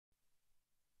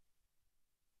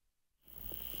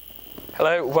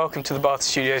Hello, welcome to the Bath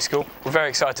Studio School. We're very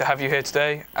excited to have you here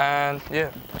today, and yeah.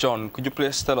 John, could you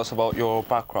please tell us about your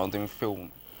background in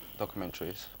film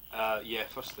documentaries? Yeah,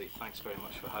 firstly, thanks very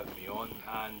much for having me on.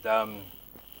 And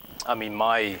I mean,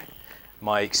 my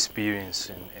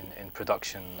experience in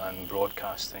production and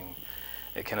broadcasting,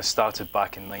 it kind of started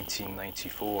back in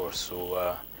 1994.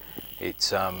 So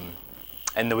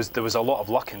and there was a lot of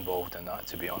luck involved in that,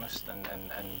 to be honest, and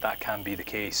that can be the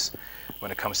case when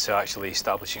it comes to actually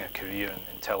establishing a career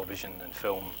in television and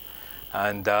film.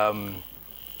 And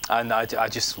I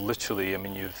just literally, I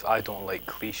mean, I don't like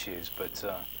cliches, but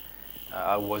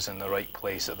I was in the right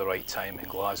place at the right time in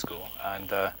Glasgow,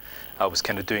 and I was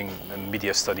kind of doing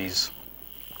media studies.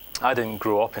 I didn't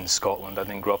grow up in Scotland, I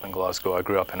didn't grow up in Glasgow, I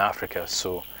grew up in Africa,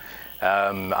 so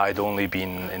I'd only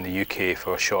been in the UK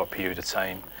for a short period of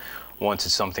time,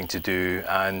 wanted something to do,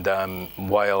 and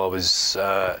while I was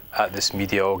at this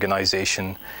media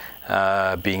organisation,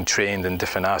 being trained in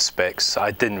different aspects,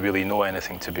 I didn't really know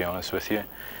anything, to be honest with you.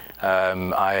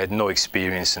 I had no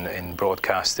experience in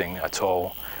broadcasting at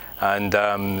all, and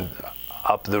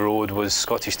up the road was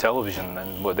Scottish Television,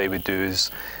 and what they would do is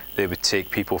they would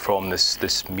take people from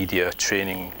this media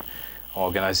training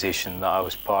organisation that I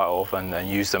was part of and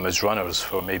use them as runners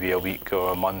for maybe a week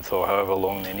or a month or however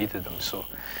long they needed them. So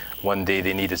one day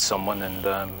they needed someone, and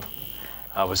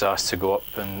I was asked to go up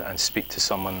and speak to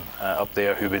someone up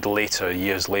there who would later,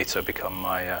 years later, become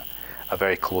a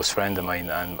very close friend of mine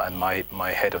and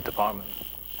my head of department.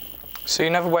 So you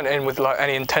never went in with like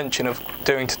any intention of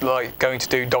going to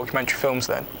do documentary films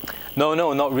then? No,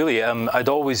 not really. I'd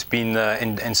always been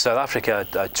in South Africa.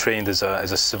 I trained as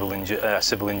a civil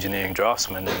engineering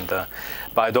draftsman, but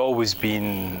I'd always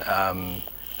been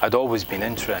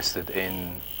interested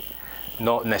in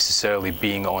not necessarily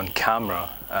being on camera,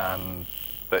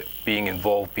 but being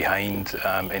involved behind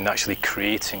in actually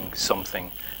creating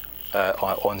something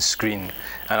on screen.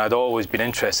 And I'd always been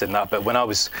interested in that. But when I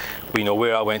was,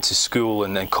 where I went to school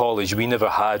and then college, we never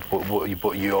had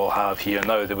what you all have here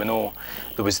now.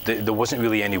 There wasn't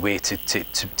really any way to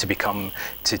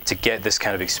get this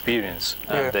kind of experience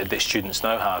that students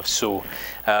now have. So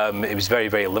it was very,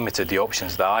 very limited. The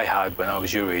options that I had when I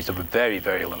was your age, they were very,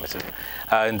 very limited.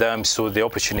 And so the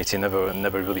opportunity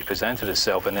never really presented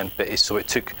itself. And then so it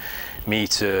took me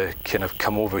to kind of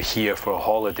come over here for a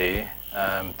holiday.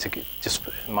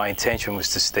 My intention was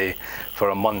to stay for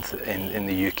a month in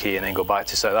the UK and then go back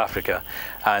to South Africa,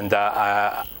 and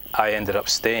I ended up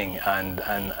staying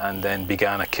and then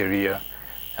began a career.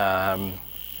 I'm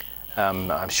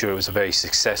sure it was a very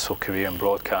successful career in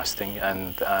broadcasting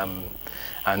and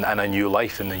a new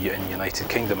life in the United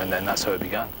Kingdom, and then that's how it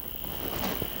began.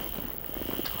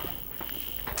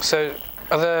 So,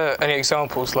 are there any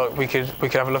examples like we could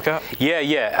have a look at?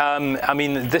 Yeah. I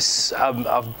mean, this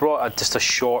I've brought just a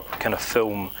short kind of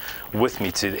film with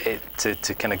me to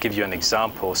kind of give you an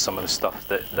example of some of the stuff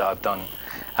that I've done,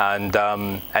 and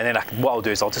then what I'll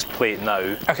do is I'll just play it now.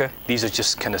 Okay. These are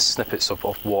just kind of snippets of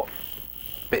what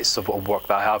bits of work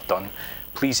that I have done.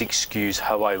 Please excuse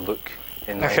how I look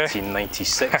in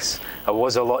 1996. I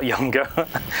was a lot younger,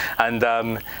 and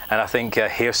I think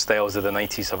hairstyles of the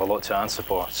 90s have a lot to answer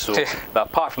for. So, but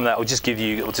apart from that, I'll just give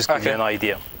you an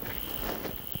idea.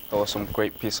 That was some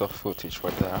great piece of footage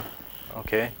right there.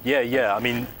 Okay. Yeah. I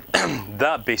mean,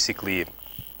 that basically,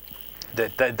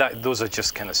 those are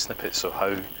just kind of snippets of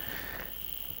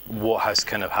what has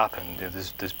kind of happened.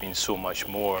 There's been so much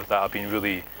more that I've been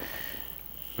really,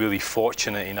 really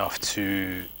fortunate enough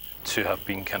to have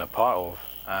been kind of part of,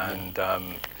 and I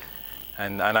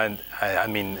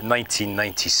mean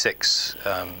 1996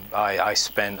 I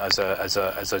spent as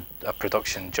a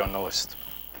production journalist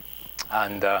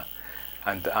and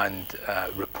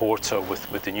reporter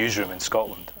with the newsroom in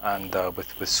Scotland and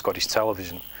with Scottish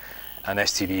Television, and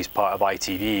STV is part of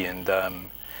ITV, and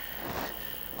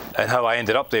how I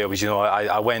ended up there was,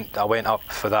 I went up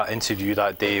for that interview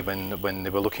that day when they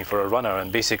were looking for a runner,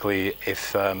 and basically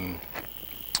if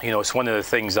it's one of the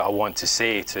things that I want to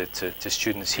say to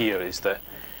students here is that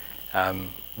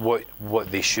what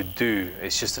they should do,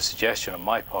 it's just a suggestion on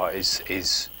my part,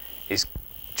 is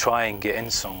try and get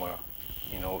in somewhere,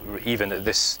 even at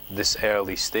this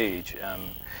early stage,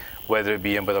 whether it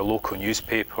be with a local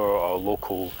newspaper or a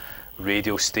local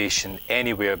radio station,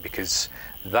 anywhere, because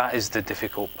that is the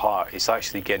difficult part. It's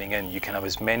actually getting in. You can have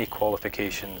as many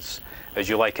qualifications as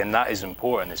you like, and that is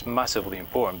important. It's massively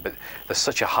important, but there's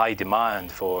such a high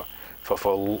demand for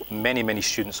many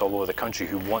students all over the country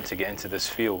who want to get into this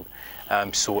field.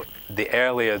 So the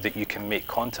earlier that you can make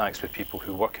contacts with people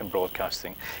who work in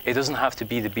broadcasting, it doesn't have to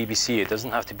be the BBC, it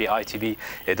doesn't have to be ITV,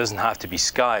 it doesn't have to be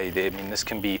Sky. I mean, this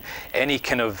can be any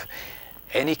kind of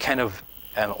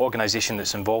an organisation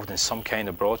that's involved in some kind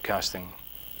of broadcasting,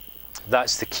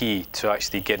 that's the key to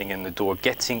actually getting in the door.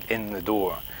 Getting in the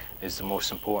door is the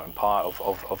most important part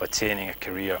of attaining a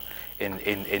career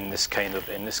in this kind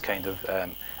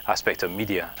of aspect of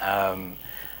media.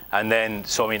 And then,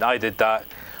 so I mean, I did that,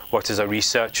 worked as a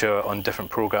researcher on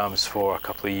different programs for a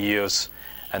couple of years,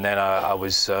 and then I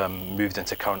was moved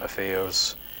into current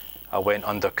affairs. I went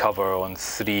undercover on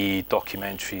 3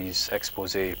 documentaries,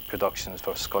 expose productions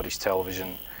for Scottish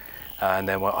television, and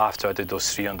then after I did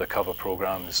those 3 undercover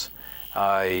programs,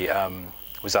 I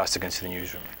was asked to go into the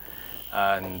newsroom,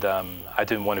 and I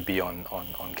didn't want to be on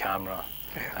camera.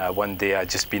 One day I'd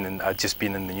just been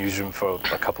in the newsroom for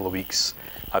a couple of weeks.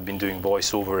 I'd been doing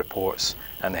voiceover reports,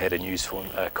 and the head of news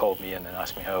called me in and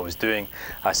asked me how I was doing.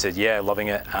 I said, yeah, loving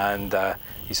it. And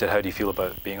he said, how do you feel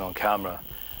about being on camera?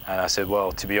 And I said,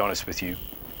 well, to be honest with you,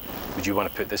 would you want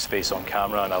to put this face on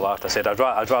camera? And I laughed. I said, I'd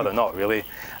rather not, really.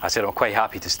 I said, I'm quite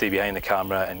happy to stay behind the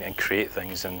camera and create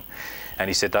things. And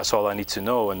he said, that's all I need to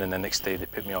know. And then the next day they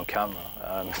put me on camera.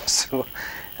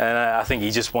 And I think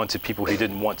he just wanted people who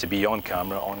didn't want to be on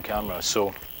camera.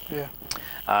 So, yeah.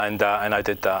 And I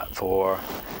did that for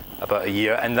about a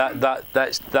year. And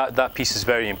that piece is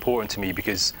very important to me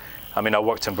because, I mean, I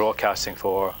worked in broadcasting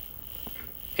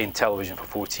in television for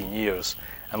 14 years.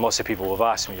 And lots of people have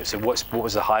asked me, they said, what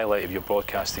was the highlight of your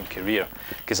broadcasting career?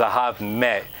 Because I have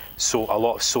met a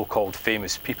lot of so-called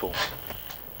famous people.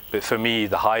 But for me,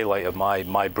 the highlight of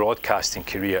my broadcasting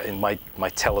career, in my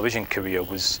television career,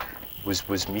 was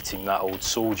meeting that old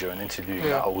soldier and interviewing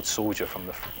that old soldier from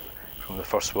the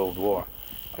First World War.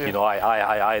 Yeah. You know,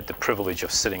 I had the privilege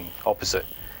of sitting opposite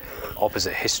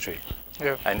history,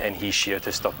 and he shared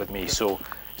his stuff with me. So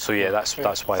yeah, that's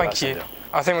why. Thank you.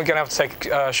 I think we're going to have to take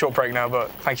a short break now,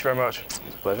 but thank you very much. It's a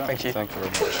pleasure. Thank you. Thank you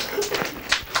very much.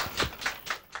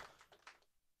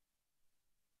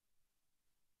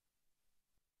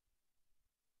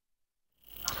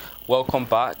 Welcome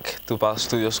back to Bath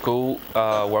Studio School.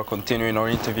 We're continuing our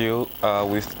interview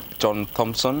with John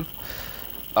Thomson.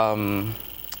 Can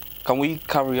we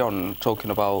carry on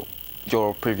talking about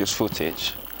your previous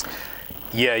footage?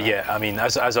 Yeah. I mean,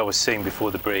 as I was saying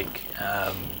before the break,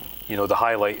 you know, the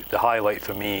highlight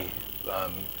for me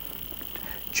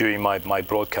during my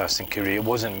broadcasting career, it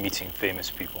wasn't meeting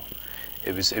famous people.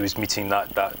 It was meeting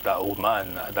that old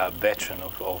man, that veteran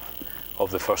of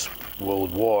the First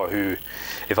World War, who,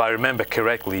 if I remember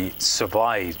correctly,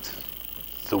 survived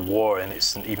the war, and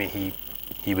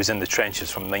he was in the trenches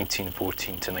from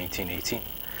 1914 to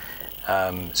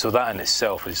 1918. So that in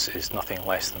itself is nothing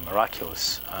less than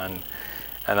miraculous. And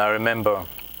I remember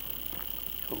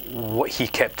what he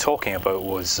kept talking about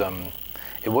was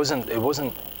it wasn't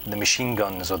the machine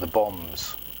guns or the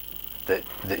bombs that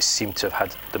seemed to have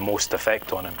had the most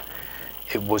effect on him.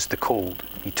 It was the cold.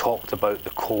 He talked about the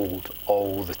cold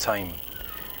all the time,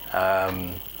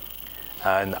 and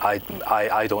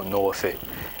I don't know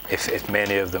if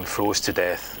many of them froze to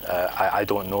death. I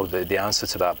don't know the answer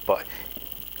to that, but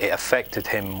it affected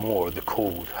him more, the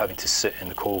cold, having to sit in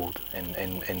the cold in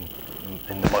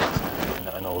the mud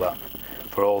and all that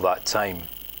for all that time.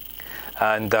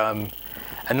 And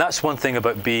that's one thing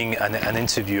about being an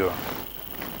interviewer,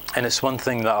 and it's one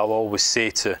thing that I'll always say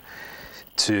to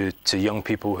young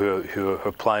people who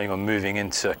are planning on moving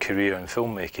into a career in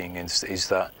filmmaking is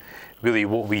that really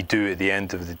what we do at the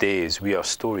end of the day is we are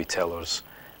storytellers,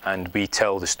 and we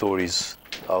tell the stories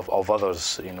of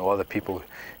others, you know, other people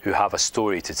who have a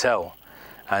story to tell,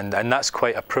 and that's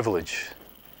quite a privilege,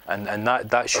 and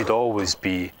that should always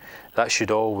be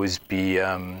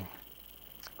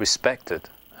respected.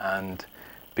 And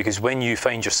because when you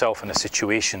find yourself in a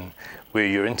situation where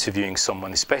you're interviewing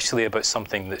someone, especially about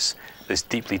something that's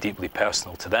deeply, deeply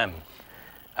personal to them,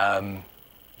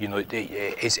 you know,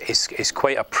 it's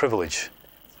quite a privilege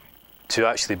to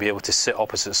actually be able to sit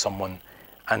opposite someone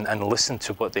and listen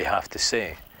to what they have to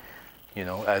say. You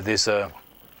know, there's a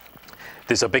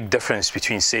big difference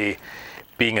between, say,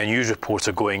 being a news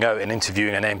reporter going out and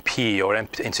interviewing an MP or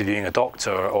interviewing a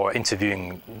doctor or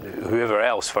interviewing whoever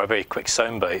else for a very quick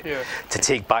soundbite to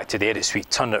take back to the edit suite,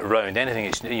 turn it around. Anything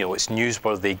it's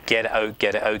newsworthy, get it out,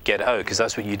 because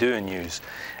that's what you do in news.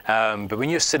 But when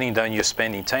you're sitting down, you're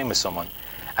spending time with someone,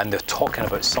 and they're talking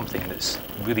about something that's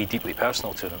really deeply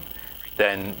personal to them,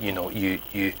 then you know you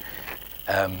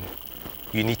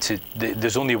need to.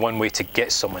 There's only one way to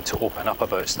get someone to open up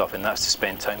about stuff, and that's to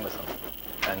spend time with them.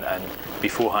 And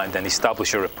beforehand and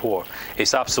establish a rapport.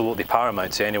 It's absolutely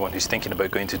paramount to anyone who's thinking about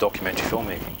going to documentary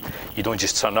filmmaking. You don't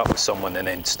just turn up with someone and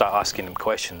then start asking them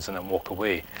questions and then walk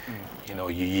away. You know,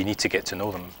 you need to get to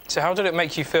know them. So how did it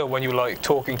make you feel when you were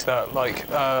talking to that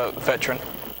veteran?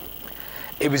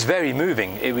 It was very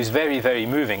moving. It was very, very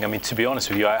moving. I mean, to be honest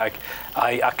with you, I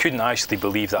couldn't actually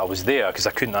believe that I was there, because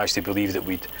I couldn't actually believe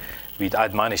that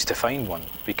I'd managed to find one,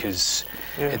 because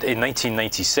in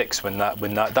 1996, when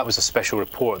that was a special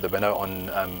report that went out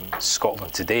on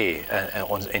Scotland Today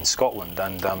in Scotland,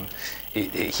 and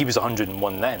he was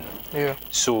 101 then. Yeah.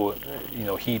 So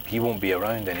he won't be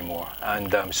around anymore,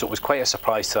 and so it was quite a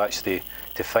surprise to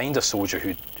find a soldier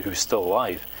who was still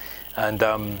alive, and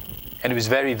it was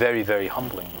very, very, very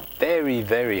humbling, very,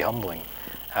 very humbling,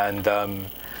 and.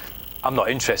 I'm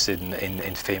not interested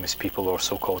in famous people or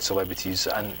so-called celebrities,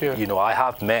 and I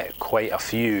have met quite a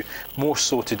few, more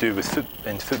so to do with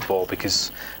football,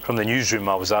 because from the newsroom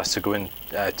I was asked to go in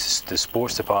to the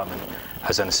sports department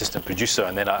as an assistant producer,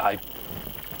 and then I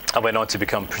went on to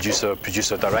become producer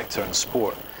director in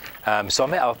sport. So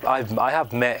I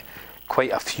have met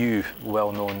quite a few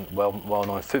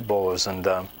well-known footballers, and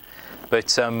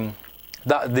but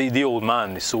that the old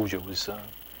man, the soldier, was.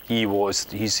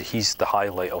 He's the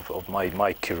highlight of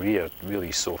my career,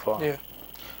 really, so far. Yeah.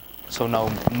 So now,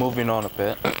 moving on a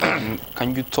bit,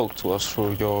 can you talk to us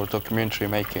through your documentary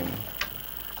making?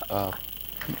 I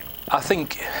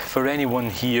think for anyone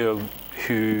here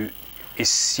who is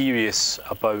serious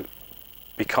about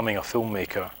becoming a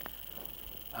filmmaker,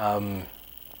 I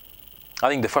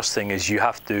think the first thing is you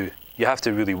have to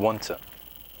really want it.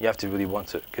 You have to really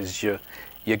want it, because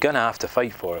you're gonna have to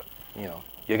fight for it.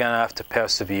 You're going to have to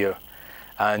persevere,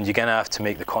 and you're going to have to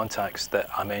make the contacts that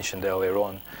I mentioned earlier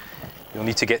on. You'll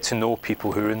need to get to know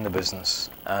people who are in the business,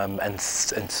 and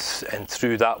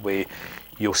through that way,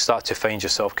 you'll start to find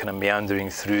yourself kind of meandering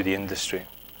through the industry.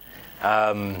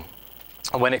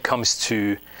 When it comes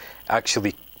to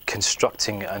actually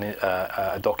constructing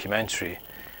a documentary,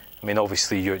 I mean,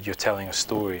 obviously you're telling a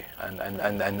story,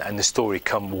 and the story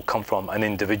will come from an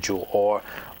individual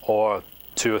or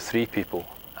two or three people.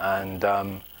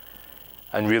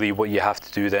 And really what you have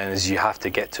to do then is you have to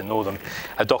get to know them.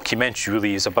 A documentary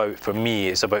really is about, for me,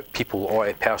 it's about people or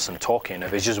a person talking.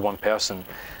 If it's just one person,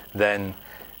 then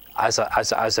as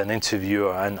an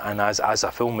interviewer and as a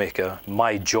filmmaker,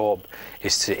 my job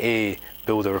is to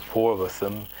build a rapport with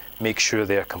them, make sure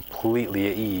they're completely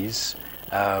at ease.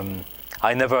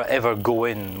 I never ever go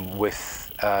in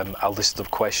with a list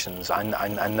of questions. I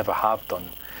never have done.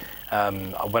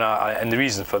 And the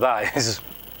reason for that is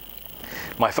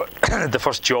the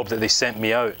first job that they sent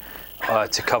me out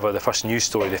to cover, the first news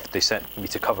story they sent me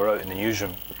to cover out in the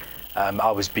newsroom. I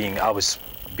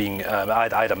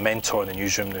had a mentor in the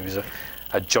newsroom. There was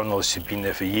a journalist who'd been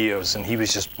there for years, and he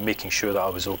was just making sure that I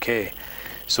was okay.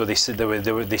 So they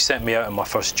sent me out on my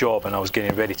first job, and I was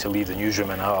getting ready to leave the newsroom,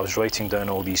 and I was writing down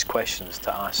all these questions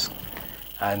to ask.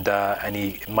 And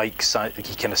Mike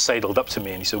kind of sidled up to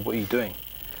me and he said, "What are you doing?"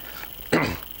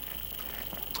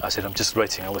 I said, "I'm just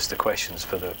writing a list of questions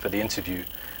for the interview.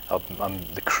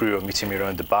 The crew are meeting me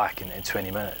around the back in 20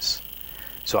 minutes.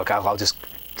 So I'll just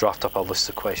draft up a list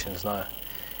of questions now."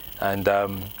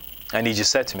 And he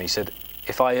just said to me, he said,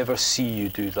 "If I ever see you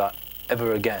do that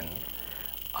ever again,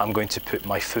 I'm going to put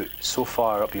my foot so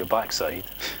far up your backside."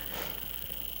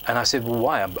 And I said, "Well,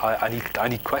 why? I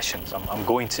need questions. I'm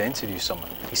going to interview someone."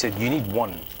 He said, "You need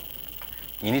one.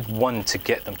 You need one to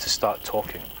get them to start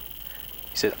talking."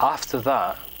 He said, "After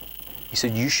that," he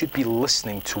said, "you should be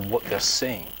listening to what they're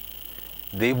saying.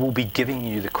 They will be giving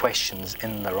you the questions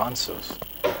in their answers,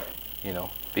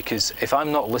 because if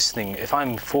I'm not listening, if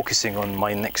I'm focusing on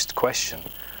my next question,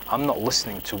 I'm not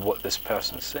listening to what this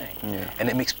person's saying." Yeah. And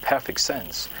it makes perfect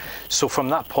sense. So from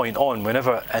that point on,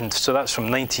 so that's from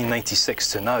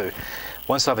 1996 to now,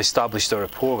 once I've established a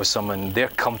rapport with someone,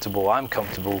 they're comfortable, I'm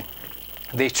comfortable,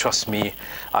 they trust me,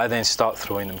 I then start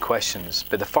throwing them questions.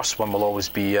 But the first one will always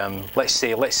be, let's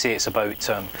say it's about,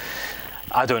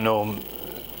 I don't know,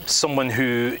 someone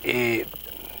who is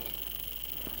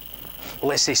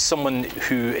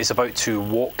about to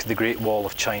walk the Great Wall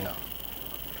of China.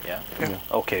 Yeah?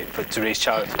 Okay, to raise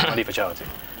charity, money for charity.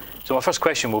 So my first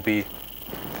question will be,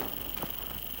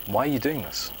 why are you doing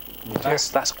this?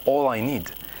 That's all I need.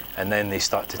 And then they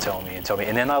start to tell me, and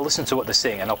then I'll listen to what they're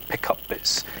saying, and I'll pick up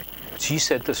bits. "So you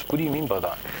said this, what do you mean by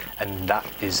that?" And that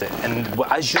is it. And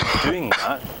as you're doing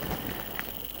that,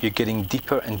 you're getting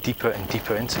deeper and deeper and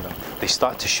deeper into them. They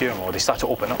start to share more, they start to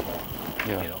open up more.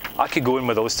 Yeah. I could go in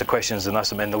with a list of questions and ask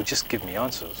them, and they'll just give me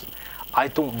answers. I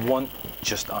don't want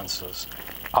just answers.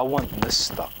 I want this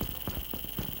stuff.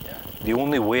 Yeah. The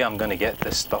only way I'm going to get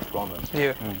this stuff from them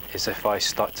is if I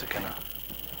start to kind of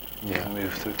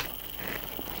move through.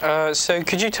 So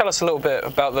could you tell us a little bit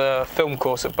about the film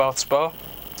course at Bath Spa?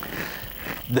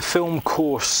 The film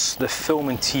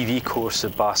and TV course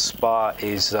at Bath Spa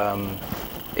is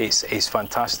it's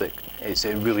fantastic. It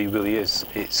really, really is.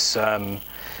 It's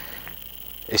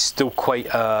still quite.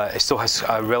 It still has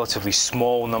a relatively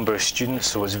small number of students,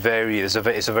 so it's a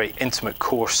very intimate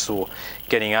course. So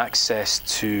getting access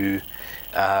to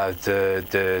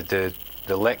the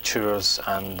lecturers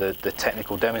and the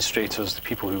technical demonstrators, the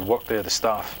people who work there, the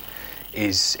staff,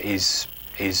 is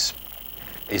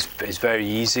very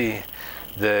easy.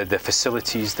 The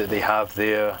facilities that they have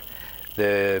there,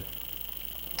 they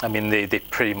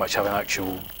pretty much have an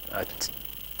actual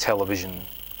television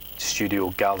studio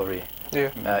gallery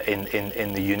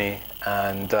in the uni,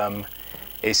 and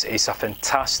it's a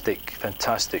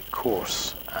fantastic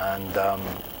course, and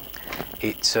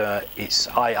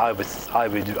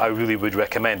I really would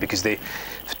recommend, because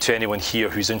to anyone here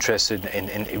who's interested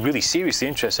in really seriously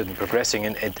interested in progressing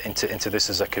into this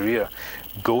as a career,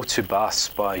 go to Bath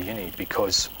Spa Uni,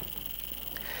 because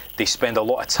they spend a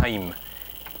lot of time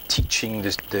teaching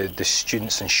the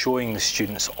students and showing the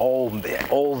students all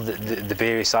the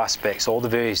various aspects, all the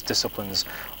various disciplines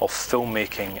of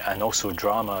filmmaking and also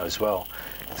drama as well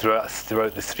throughout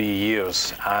the 3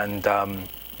 years, and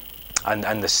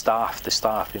the staff.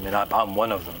 I mean, I'm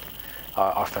one of them.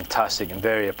 Are fantastic and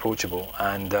very approachable,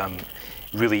 and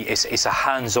really it's a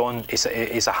hands-on. It's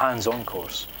a hands-on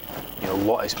course. You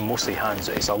know, it's mostly hands.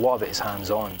 A lot of it is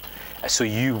hands-on. So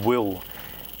you will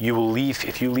leave,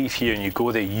 if you leave here and you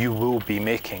go there, you will be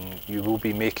making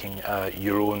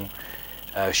your own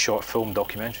short film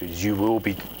documentaries. You will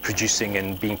be producing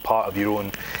and being part of your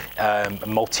own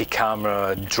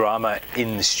multi-camera drama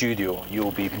in the studio.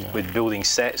 You'll be with building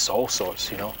sets, all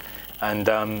sorts, you know, and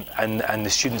the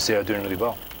students there are doing really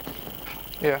well.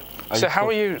 Yeah. So how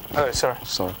are you? Oh, sorry.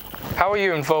 How are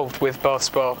you involved with Bath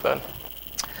Spa then?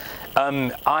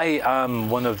 I am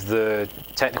one of the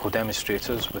technical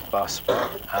demonstrators with Bath Spa.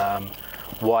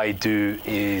 What I do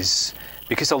is,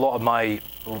 because a lot of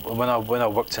when I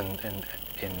worked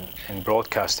in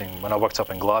broadcasting, when I worked up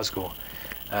in Glasgow,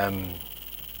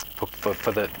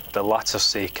 for the latter,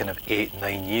 say, kind of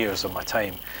 8-9 years of my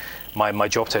time, my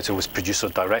job title was producer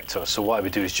director. So what I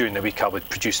would do is during the week I would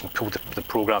produce and pull the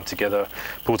programme together,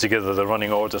 pull together the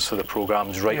running orders for the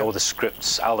programmes, write all the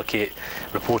scripts, allocate,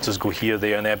 reporters go here,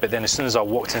 there and there. But then as soon as I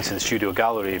walked into the studio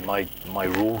gallery, my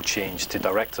role changed to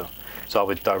director. So I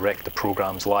would direct the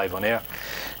programmes live on air.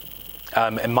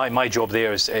 And my job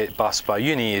there is at Bath Spa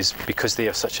Uni is, because they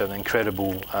have such an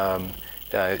incredible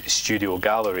studio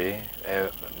gallery,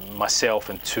 myself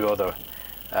and 2 other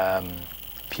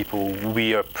people,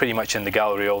 we are pretty much in the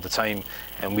gallery all the time,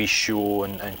 and we show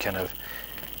and kind of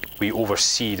we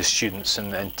oversee the students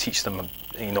and teach them,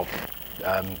 you know,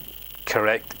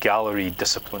 correct gallery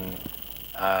discipline,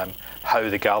 how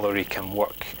the gallery can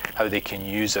work, how they can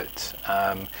use it,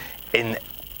 in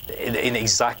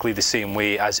exactly the same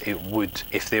way as it would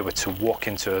if they were to walk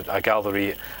into a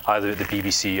gallery either at the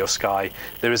BBC or Sky.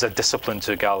 There is a discipline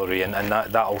to a gallery, and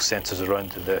that all centres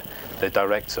around the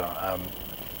director.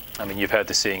 I mean, you've heard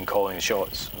the saying, calling the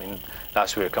shots. I mean,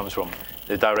 that's where it comes from.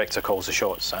 The director calls the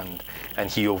shots, and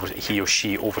he or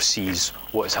she oversees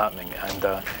what is happening.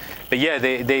 And but yeah,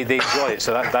 they enjoy it.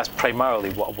 So that's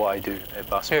primarily what I do at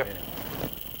Bath Spa.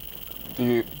 Do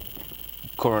you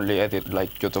currently edit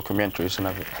like your documentaries and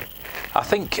everything? I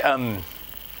think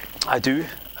I do.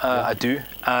 I do.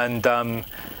 And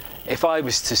if I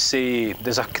was to say,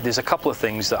 there's a couple of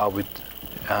things that I would.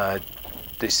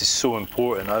 This is so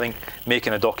important. I think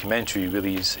making a documentary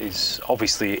really is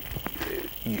obviously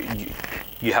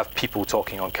you have people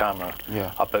talking on camera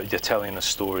about they're telling a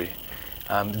story.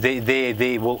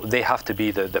 They have to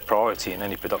be the priority in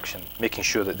any production, making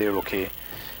sure that they're okay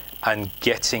and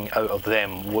getting out of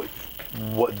them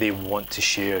what they want to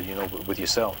share, you know, with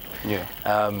yourself.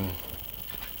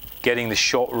 Getting the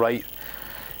shot right.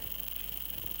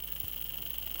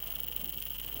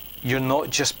 You're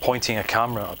not just pointing a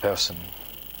camera at a person.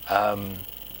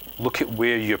 Look at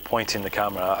where you're pointing the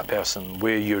camera at a person,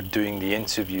 where you're doing the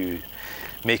interview,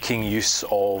 making use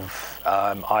of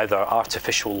either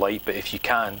artificial light, but if you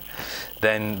can,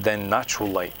 then natural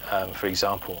light, for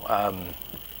example.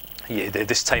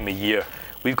 This time of year,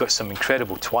 we've got some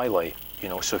incredible twilight, you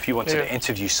know, so if you wanted to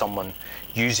interview someone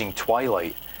using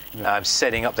twilight,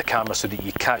 setting up the camera so that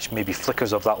you catch maybe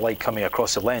flickers of that light coming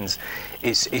across the lens,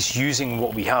 it's using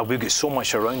what we have. We've got so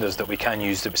much around us that we can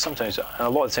use that, but sometimes, and a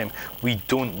lot of the time, we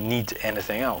don't need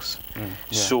anything else.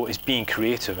 So it's being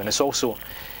creative, and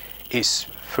it's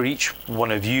for each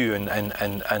one of you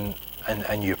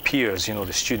and your peers, you know,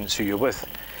 the students who you're with,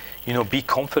 you know, be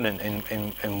confident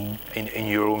in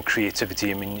your own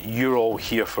creativity. I mean, you're all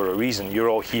here for a reason. You're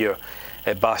all here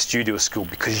at Bath Studio School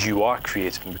because you are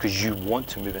creative and because you want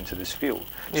to move into this field.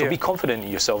 So be confident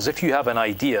in yourselves. If you have an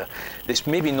idea that's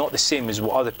maybe not the same as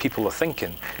what other people are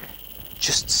thinking,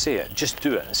 just say it, just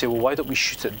do it, and say, well, why don't we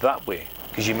shoot it that way?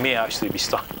 Because you may actually be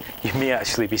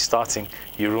starting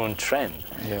your own trend.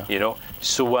 Yeah. You know.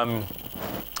 So and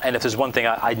if there's one thing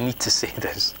I need to say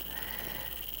this,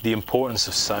 the importance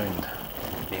of sound.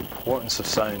 The importance of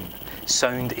sound.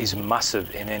 Sound is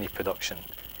massive in any production.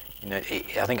 You know,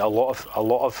 I think a lot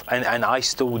of, and I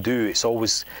still do. It's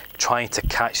always trying to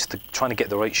get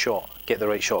the right shot, get the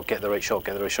right shot.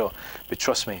 But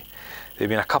trust me, there've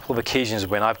been a couple of occasions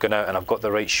when I've gone out and I've got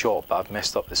the right shot, but I've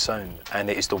messed up the sound, and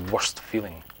it is the worst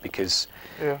feeling because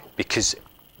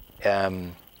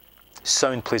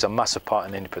sound plays a massive part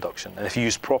in any production, and if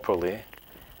used properly,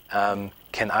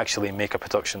 can actually make a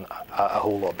production a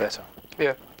whole lot better.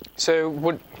 Yeah. So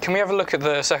can we have a look at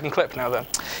the second clip now then?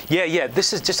 Yeah.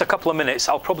 This is just a couple of minutes.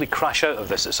 I'll probably crash out of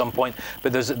this at some point,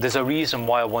 but there's a reason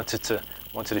why I wanted to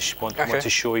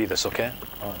show you this. Okay.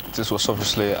 This was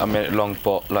obviously a minute long,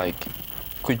 but like,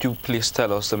 could you please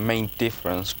tell us the main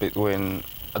difference between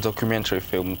a documentary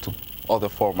film to other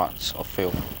formats of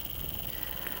film?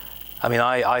 I mean,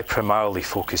 I primarily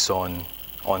focus on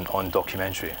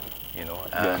documentary, you know,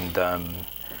 and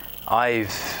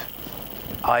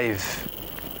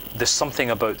there's something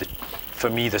about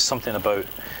there's something about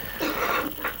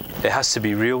it has to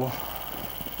be real,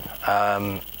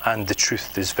 and the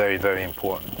truth is very, very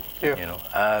important. Yeah. You know,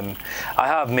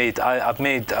 I've made I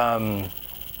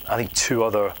think two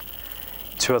other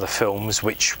films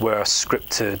which were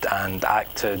scripted and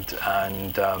acted,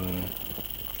 and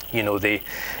you know, they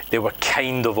were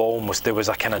kind of almost, there was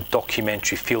a kind of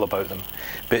documentary feel about them,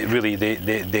 but really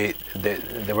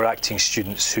they were acting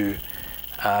students who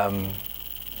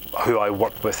I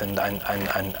worked with and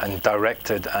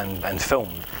directed and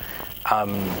filmed,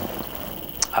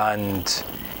 and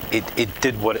it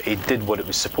did what it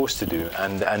was supposed to do,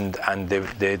 and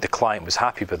the client was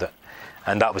happy with it,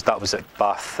 and that was at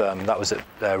Bath, that was at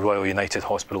Royal United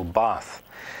Hospital Bath.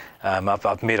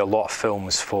 I've made a lot of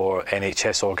films for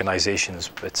NHS organisations,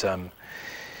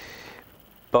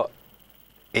 but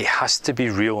it has to be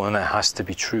real and it has to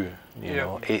be true. You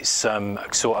know, it's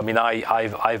so. I mean,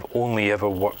 I've only ever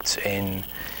worked in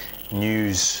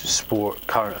news, sport,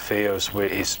 current affairs, where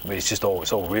it's just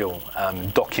it's all real.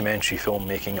 Documentary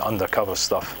filmmaking, undercover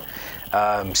stuff.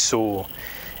 So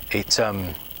it.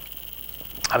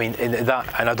 I mean,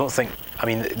 that, and I don't think. I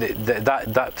mean,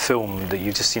 that film that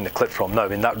you've just seen the clip from now, I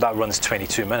mean, that runs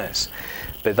 22 minutes.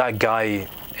 But that guy,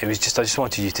 it was just, I just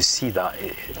wanted you to see that.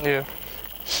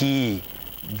 He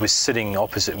was sitting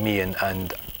opposite me,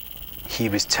 and he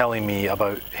was telling me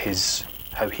about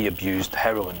how he abused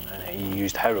heroin, and he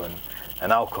used heroin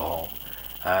and alcohol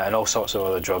and all sorts of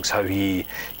other drugs. How he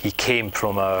comes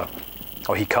from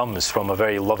a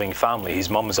very loving family.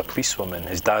 His mum is a policewoman,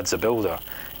 his dad's a builder.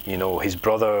 You know, his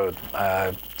brother,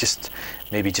 just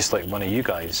like one of you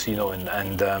guys, you know,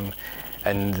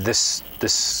 and this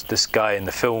guy in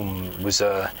the film was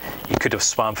he could have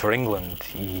swam for England.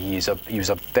 He was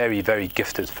a very, very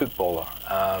gifted footballer,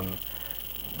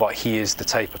 but he is the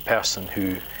type of person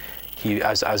who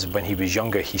as when he was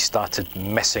younger, he started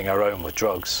messing around with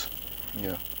drugs,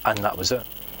 and that was it.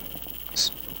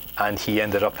 And he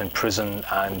ended up in prison,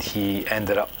 and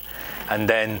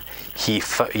then he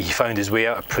found his way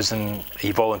out of prison.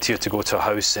 He volunteered to go to a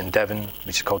house in Devon,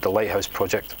 which is called the Lighthouse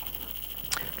Project,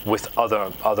 with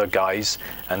other guys,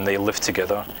 and they live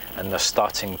together, and they're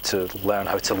starting to learn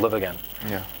how to live again.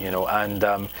 You know, and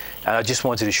I just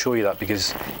wanted to show you that,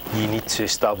 because you need to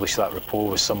establish that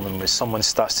rapport with someone. When someone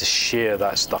starts to share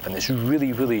that stuff, and it's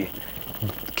really, really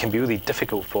can be really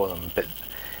difficult for them. But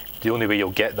the only way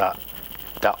you'll get that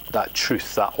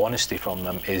truth, that honesty from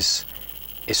them is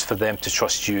for them to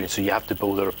trust you. So you have to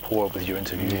build a rapport with your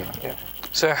interviewer.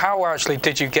 So how actually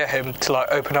did you get him to like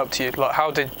open up to you? Like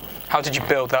how did you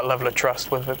build that level of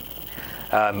trust with him?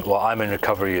 Well, I'm in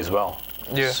recovery as well.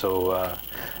 So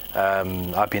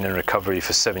I've been in recovery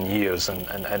for 7 years, and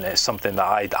it's something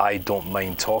that I don't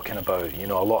mind talking about. You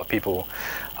know, a lot of people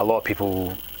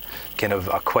kind of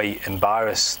are quite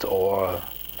embarrassed, or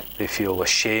they feel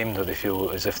ashamed, or they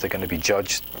feel as if they're going to be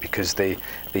judged because they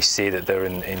say that they're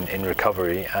in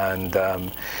recovery. And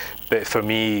but for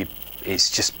me, it's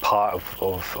just part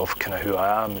of kind of who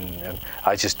I am, and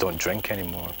I just don't drink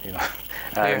anymore, you know.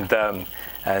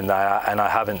 And I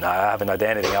haven't had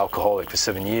anything alcoholic for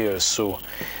 7 years. So,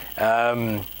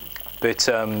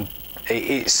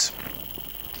 it's.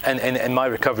 And my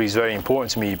recovery is very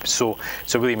important to me. So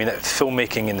really, I mean,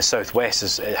 filmmaking in the Southwest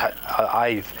is.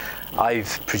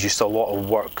 I've produced a lot of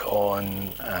work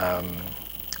on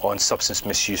on substance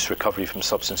misuse, recovery from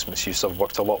substance misuse. I've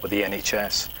worked a lot with the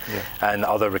NHS and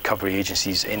other recovery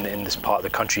agencies in this part of the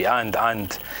country and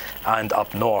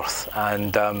up north.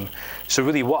 And so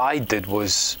really what I did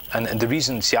was, and the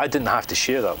reason, see, I didn't have to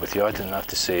share that with you. I didn't have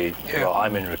to say, well,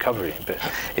 I'm in recovery, but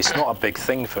it's not a big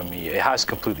thing for me. It has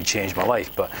completely changed my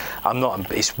life, but I'm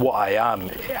not, it's what I am,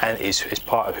 and it's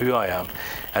part of who I am.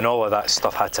 And all of that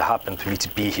stuff had to happen for me to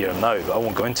be here now, but I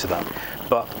won't go into that.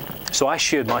 But so I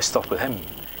shared my stuff with him,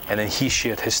 and then he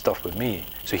shared his stuff with me.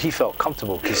 So he felt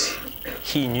comfortable because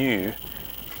he knew,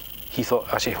 he thought,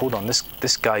 actually, hold on,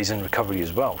 this guy's in recovery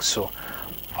as well, so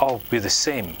I'll be the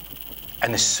same.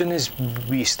 And as soon as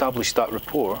we established that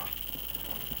rapport,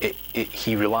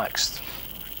 he relaxed,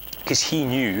 because he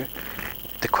knew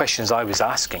the questions I was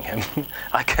asking him.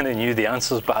 I kind of knew the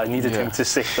answers, but I needed him to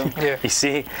say them. You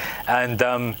see,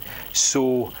 and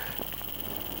so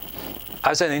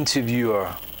as an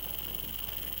interviewer,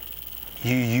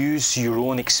 you use your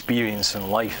own experience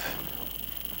in life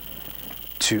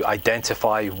to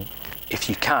identify, if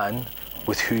you can,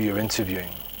 with who you're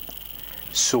interviewing.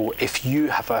 So if you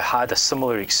have had a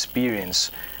similar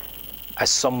experience as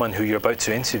someone who you're about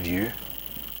to interview,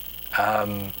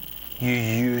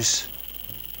 you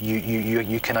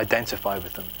can identify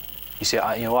with them. You say,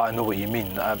 you know what, I know what you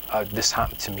mean. This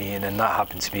happened to me, and then that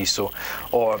happened to me. So,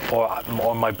 or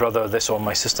my brother this, or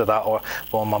my sister that, or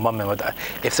my mum and my dad.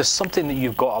 If there's something that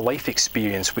you've got a life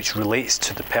experience which relates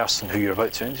to the person who you're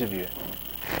about to interview,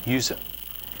 use it,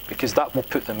 because that will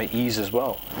put them at ease as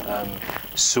well.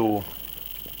 So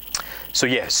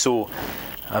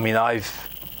I mean, I've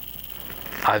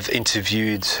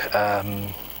interviewed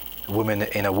women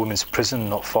in a women's prison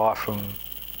not far from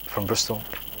Bristol.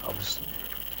 I was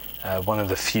one of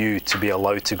the few to be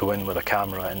allowed to go in with a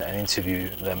camera and interview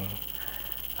them,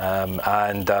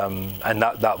 and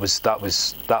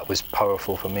that was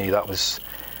powerful for me. That was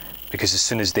because as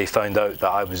soon as they found out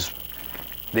that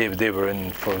they were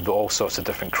in for all sorts of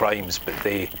different crimes, but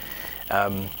they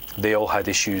all had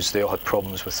issues. They all had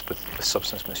problems with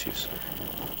substance misuse.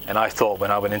 And I thought,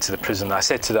 when I went into the prison, I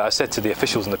said to the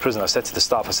officials in the prison, I said to the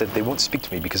staff, I said, they won't speak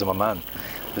to me because I'm a man.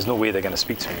 There's no way they're going to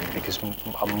speak to me, because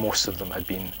most of them had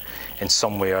been in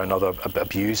some way or another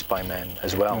abused by men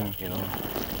as well, you know.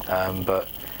 But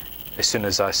as soon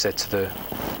as I said to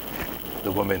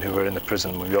the women who were in the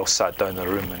prison, we all sat down in a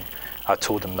room, and I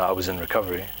told them that I was in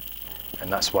recovery,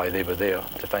 and that's why they were there,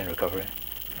 to find recovery.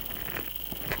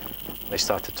 They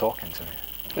started talking to me.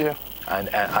 Yeah. And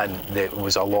there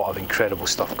was a lot of incredible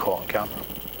stuff caught on camera.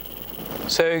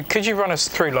 So could you run us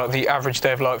through like the average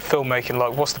day of like filmmaking?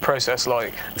 Like, what's the process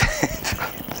like?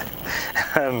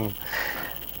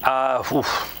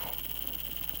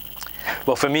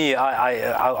 Well, for me,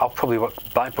 I'll probably work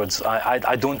backwards.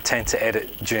 I don't tend to edit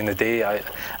during the day.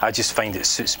 I just find it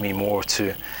suits me more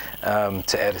to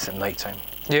edit at night time.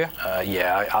 Yeah.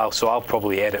 So I'll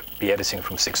probably be editing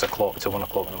from 6 o'clock to 1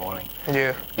 o'clock in the morning.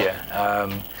 Yeah.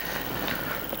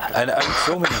 And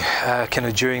filming kind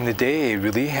of during the day,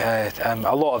 really.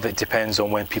 A lot of it depends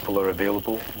on when people are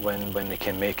available, when they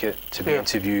can make it to be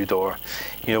interviewed, or,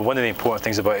 you know, one of the important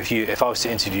things about if I was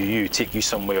to interview you, take you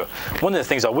somewhere. One of the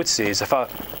things I would say is if I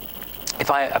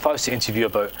was to interview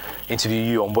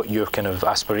you on what your kind of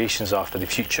aspirations are for the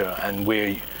future and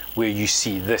where you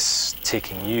see this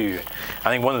taking you, I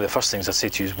think one of the first things I'd say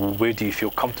to you is, well, where do you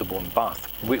feel comfortable in Bath?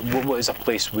 What is a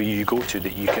place where you go to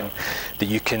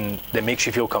that makes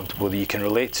you feel comfortable, that you can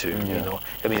relate to? You know,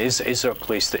 I mean, is there a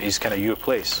place that is kind of your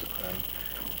place?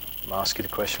 I'll ask you the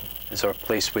question: is there a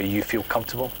place where you feel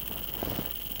comfortable?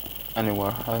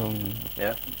 Anywhere.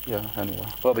 Yeah, anywhere.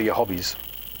 What about your hobbies?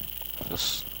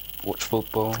 Just watch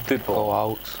football. Go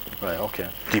out. Right. Okay.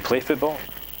 Do you play football?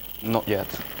 Not yet.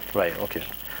 Right. Okay.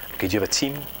 Do you have a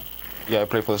team? Yeah, I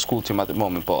play for the school team at the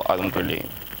moment, but I don't really.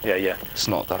 Yeah. It's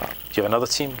not that. Do you have another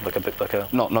team, like a?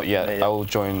 Not yet. I will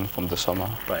join from the summer.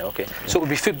 Right. Okay. So it would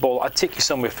be football. I'd take you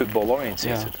somewhere football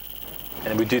orientated,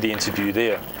 and we'd do the interview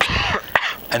there,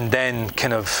 and then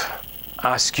kind of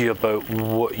ask you about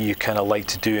what you kind of like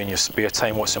to do in your spare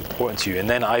time, what's important to you, and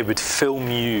then I would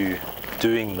film you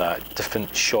doing that,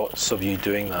 different shots of you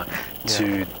doing that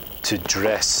to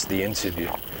dress the interview.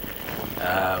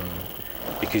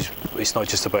 Because it's not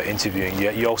just about interviewing,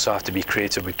 you also have to be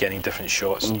creative with getting different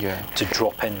shots to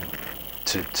drop in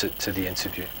to the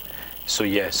interview. So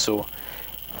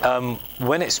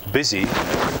when it's busy,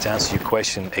 to answer your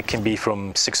question, it can be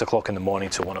from 6 o'clock in the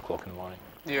morning to 1 o'clock in the morning.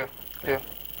 Yeah.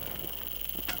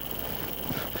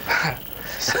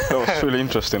 That was really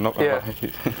interesting.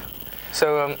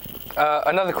 So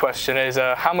another question is,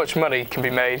 how much money can be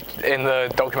made in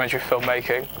the documentary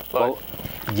filmmaking? Well,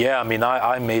 yeah, I mean,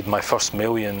 I made my first $1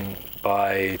 million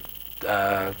by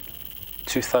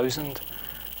 2000.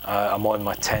 I'm on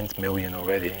my 10th million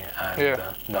already, and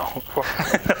the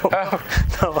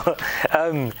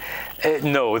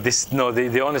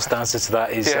honest answer to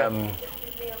that is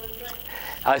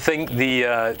I think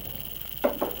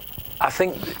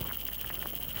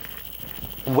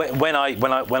when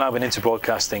I went into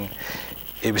broadcasting,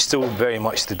 it was still very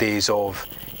much the days of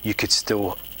you could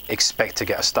still expect to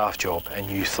get a staff job, and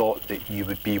you thought that you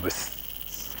would be with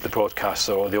the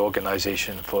broadcaster or the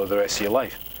organisation for the rest of your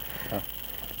life.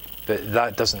 But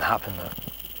that doesn't happen now.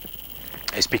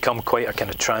 It's become quite a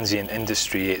kind of transient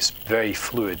industry. It's very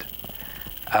fluid.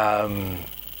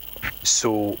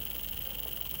 So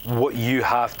what you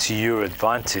have to your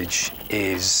advantage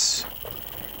is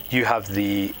you have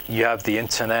the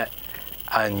internet,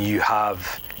 and you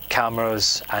have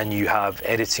cameras, and you have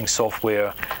editing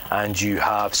software, and you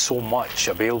have so much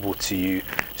available to you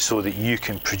so that you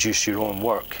can produce your own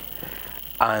work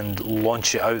and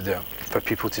launch it out there for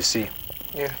people to see.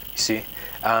 You see,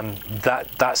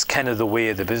 that's kind of the way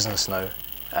of the business now.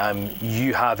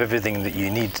 You have everything that you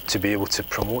need to be able to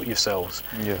promote yourselves.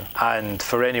 And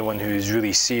for anyone who is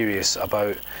really serious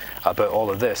about all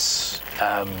of this,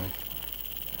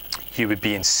 you would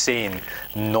be insane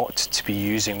not to be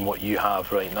using what you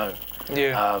have right now.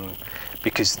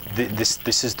 Because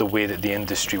this is the way that the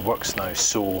industry works now.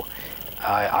 So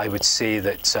I would say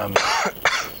that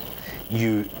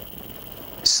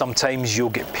sometimes you'll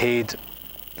get paid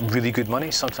really good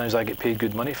money. Sometimes I get paid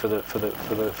good money for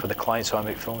the clients who I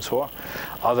make films for.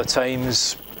 Other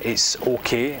times it's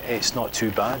okay, it's not too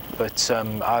bad. But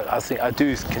I think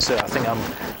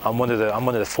I'm one of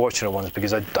the fortunate ones,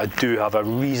 because I do have a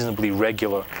reasonably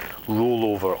regular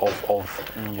rollover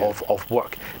of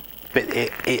work. But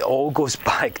it all goes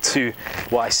back to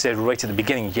what I said right at the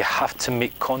beginning. You have to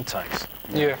make contacts.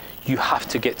 You have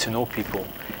to get to know people,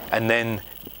 and then,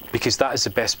 because that is the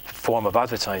best form of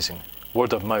advertising.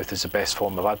 Word of mouth is the best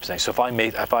form of advertising. So if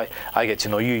I get to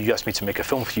know you, you ask me to make a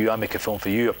film for you, I make a film for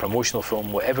you, a promotional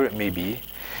film, whatever it may be,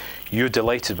 you're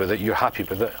delighted with it, you're happy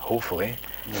with it, hopefully.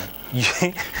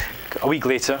 A week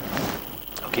later,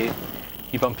 okay,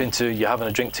 you're having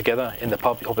a drink together in the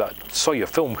pub. Oh, I saw your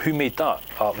film. Who made that?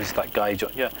 Oh, it was that guy.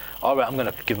 All right, I'm going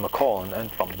to give him a call, and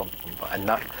bum, bum, bum, and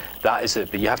that is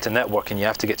it. But you have to network, and you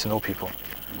have to get to know people.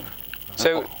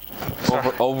 So,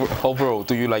 overall,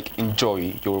 do you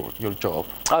enjoy your job?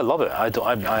 I love it.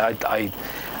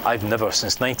 I've never,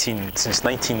 since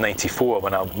 1994,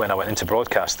 when I went into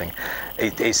broadcasting,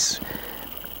 it's.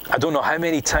 I don't know how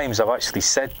many times I've actually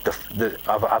said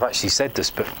I've actually said this,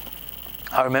 but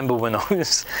I remember when I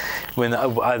was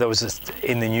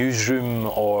in the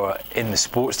newsroom or in the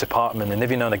sports department, and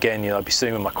every now and again, I'd be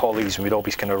sitting with my colleagues, and we'd all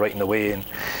be kind of writing away, and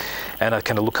I'd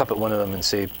kind of look up at one of them and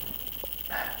say,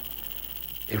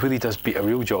 "It really does beat a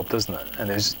real job, doesn't it?" And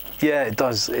it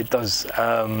does,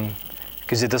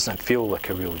 because it doesn't feel like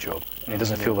a real job. It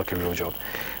doesn't feel like a real job,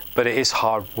 but it is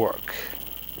hard work.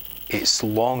 It's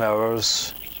long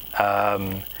hours,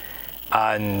 and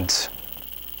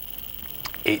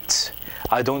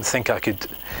I don't think I could,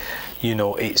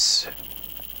 it's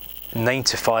 9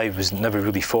 to 5 was never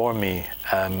really for me.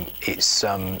 It's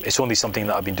only something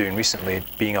that I've been doing recently,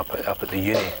 being up at the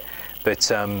uni. But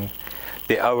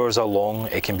the hours are long.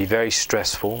 It can be very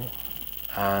stressful,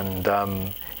 and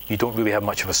you don't really have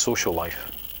much of a social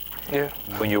life.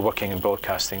 When you're working in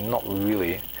broadcasting, not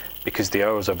really, because the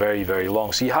hours are very, very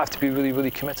long. So you have to be really,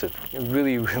 really committed. You're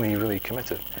really, really, really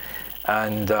committed.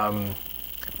 And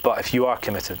but if you are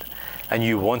committed and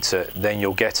you want it, then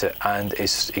you'll get it, and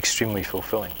it's extremely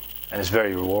fulfilling, and it's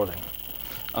very rewarding.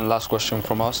 And last question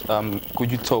from us,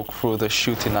 could you talk through the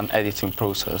shooting and editing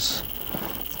process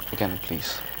again,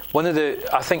 please? What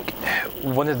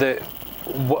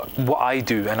I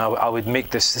do, and I would make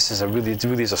this is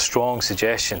really a strong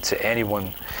suggestion to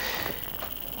anyone.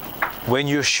 When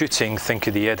you're shooting, think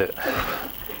of the edit.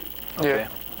 Okay?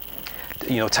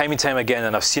 Time and time again,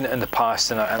 and I've seen it in the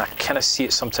past, and I kind of see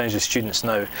it sometimes with students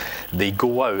now. They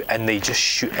go out and they just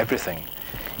shoot everything.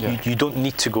 You don't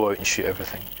need to go out and shoot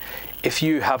everything. If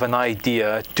you have an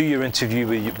idea, do your interview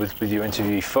with your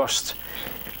interviewee first.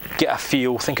 Get a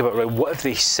feel, think about, right, what have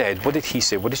they said? What did he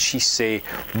say? What did she say?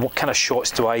 What kind of shots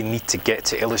do I need to get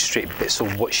to illustrate bits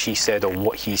of what she said or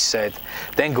what he said?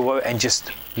 Then go out and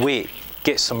just wait.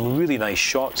 Get some really nice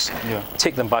shots.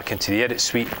 Take them back into the edit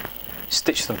suite.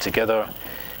 Stitch them together.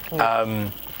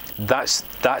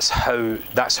 That's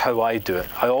how I do it.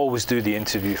 I always do the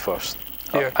interview first.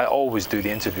 I always do the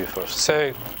interview first.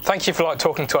 So thank you for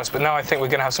talking to us. But now I think we're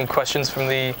going to have some questions from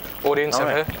the audience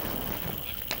over here.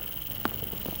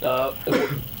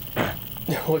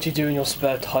 What do you do in your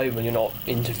spare time when you're not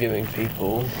interviewing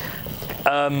people?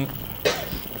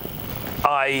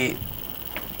 I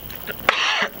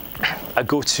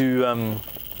go to.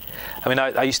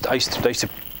 I used to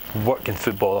work in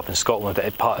football up in Scotland. I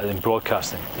did part in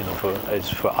broadcasting, for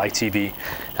ITV,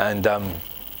 and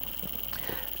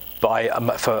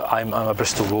but I'm a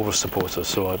Bristol Rovers supporter,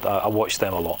 so I watch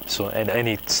them a lot. So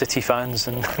any City fans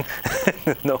and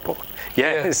no,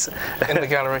 yes, in the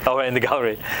gallery. Oh, in the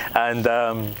gallery, and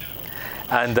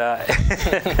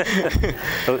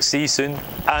we'll see you soon.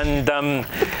 And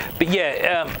but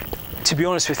yeah. To be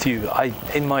honest with you,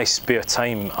 in my spare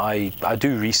time, I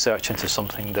do research into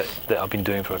something that I've been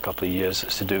doing for a couple of years.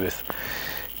 It's to do with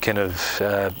kind of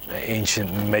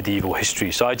ancient medieval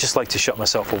history. So I just like to shut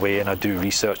myself away and I do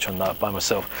research on that by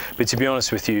myself. But to be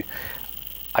honest with you,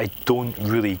 I don't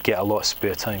really get a lot of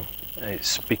spare time.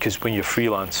 It's because when you're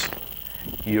freelance,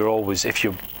 you're always, if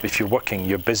you're working,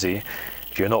 you're busy.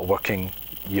 If you're not working,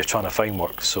 you're trying to find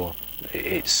work. So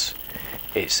it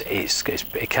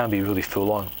can be really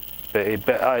full on.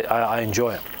 But I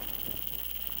enjoy it.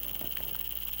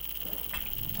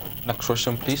 Next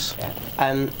question, please. Yeah.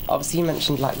 Obviously, you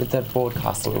mentioned with the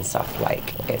broadcasting and stuff,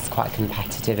 it's quite a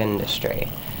competitive industry.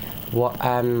 What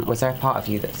was there a part of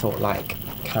you that thought,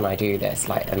 can I do this?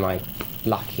 Am I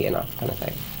lucky enough, kind of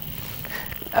thing?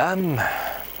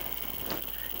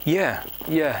 Yeah.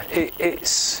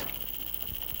 It's.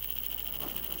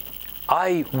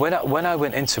 When I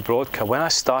went into broadcast, when I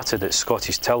started at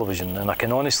Scottish Television, and I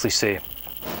can honestly say,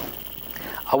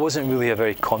 I wasn't really a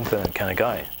very confident kind of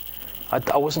guy.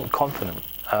 I wasn't confident.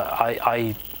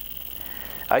 I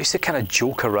used to kind of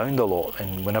joke around a lot,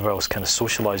 and whenever I was kind of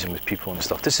socialising with people and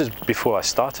stuff. This is before I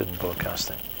started in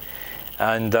broadcasting,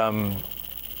 and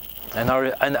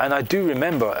I do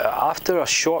remember after a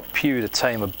short period of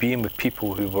time of being with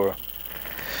people who were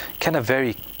kind of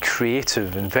very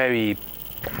creative and very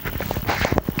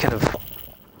kind of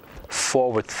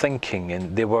forward thinking,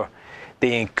 and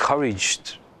they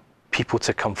encouraged people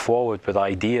to come forward with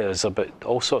ideas about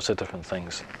all sorts of different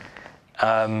things.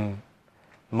 It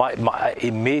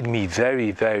made me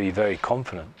very, very, very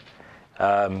confident.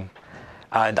 And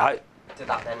I did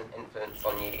that then influence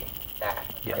on you, their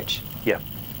approach? Yeah.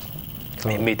 I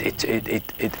mean, it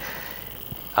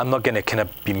I'm not going to kind of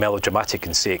be melodramatic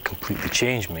and say it completely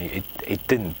changed me. It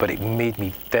didn't, but it made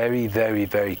me very, very,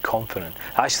 very confident.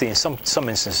 Actually, in some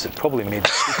instances, it probably made me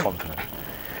too confident.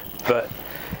 But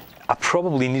I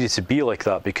probably needed to be like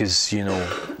that because,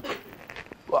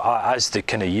 as the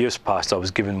kind of years passed, I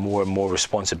was given more and more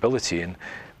responsibility, and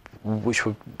it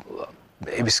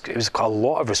was a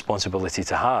lot of responsibility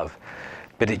to have,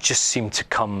 but it just seemed to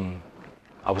come.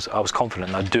 I was confident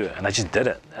and I'd do it, and I just did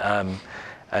it. And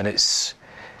it's.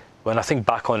 When I think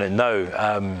back on it now,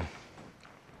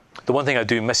 the one thing I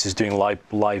do miss is doing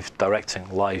live directing,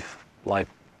 live.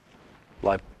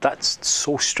 That's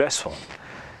so stressful.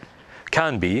 It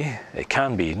can be,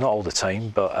 not all the time,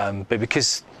 but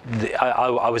because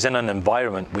I was in an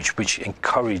environment which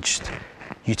encouraged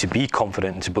you to be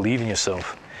confident and to believe in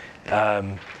yourself.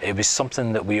 It was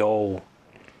something that we all.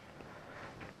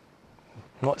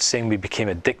 I'm not saying we became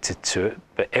addicted to it,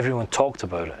 but everyone talked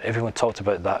about it. Everyone talked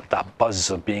about that buzz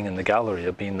of being in the gallery,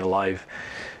 of being alive.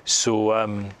 So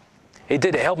it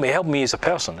did. It helped me. It helped me as a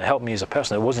person.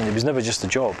 It was never just a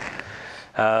job.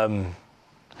 And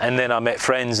then I met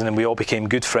friends, and then we all became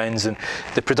good friends. And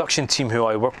the production team who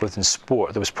I worked with in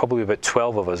sport, there was probably about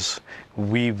 12 of us.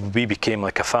 We became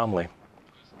like a family.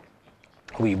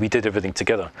 We did everything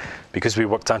together because we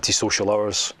worked anti-social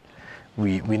hours.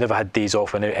 We never had days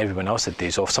off when everyone else had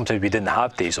days off. Sometimes we didn't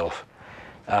have days off.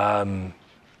 And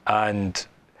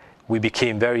we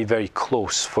became very, very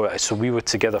close. So we were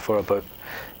together for about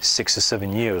 6 or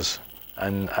 7 years.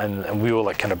 And we were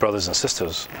like kind of brothers and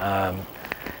sisters.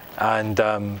 And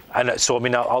so, I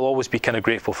mean, I'll always be kind of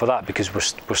grateful for that because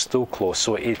we're still close.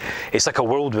 So it's like a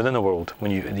world within a world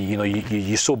when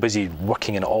you're so busy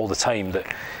working in it all the time that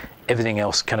everything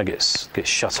else kind of gets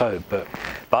shut out. But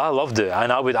I loved it,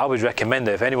 and I would recommend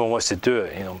it if anyone wants to do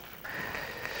it.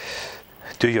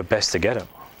 Do your best to get it.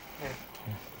 Yeah.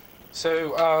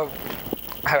 So,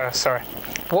 sorry.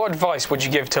 What advice would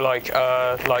you give to like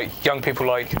young people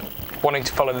wanting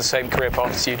to follow the same career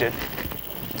path as you did?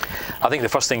 I think the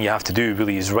first thing you have to do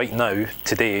really is right now,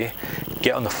 today,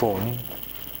 get on the phone,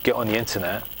 get on the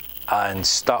internet, and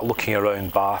start looking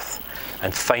around Bath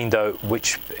and find out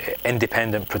which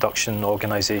independent production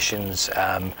organisations,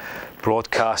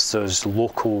 broadcasters,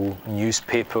 local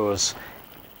newspapers,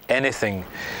 anything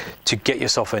to get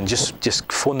yourself in.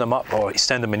 Just phone them up or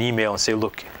send them an email and say,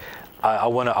 look, I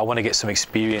want to get some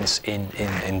experience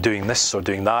in doing this or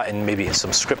doing that, and maybe in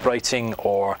some script writing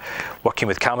or working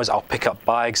with cameras. I'll pick up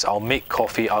bags, I'll make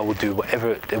coffee, I will do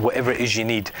whatever it is you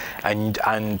need, and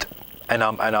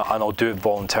I'll do it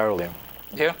voluntarily.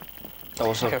 Yeah.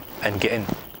 And get in.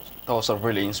 That was a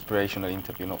really inspirational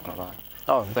interview, not gonna lie.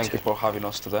 Oh, thank you for having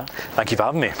us today. Thank you for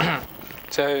having me.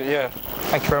 So yeah,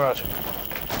 thank you very much.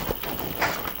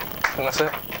 And that's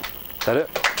it. Is that it?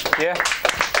 Yeah.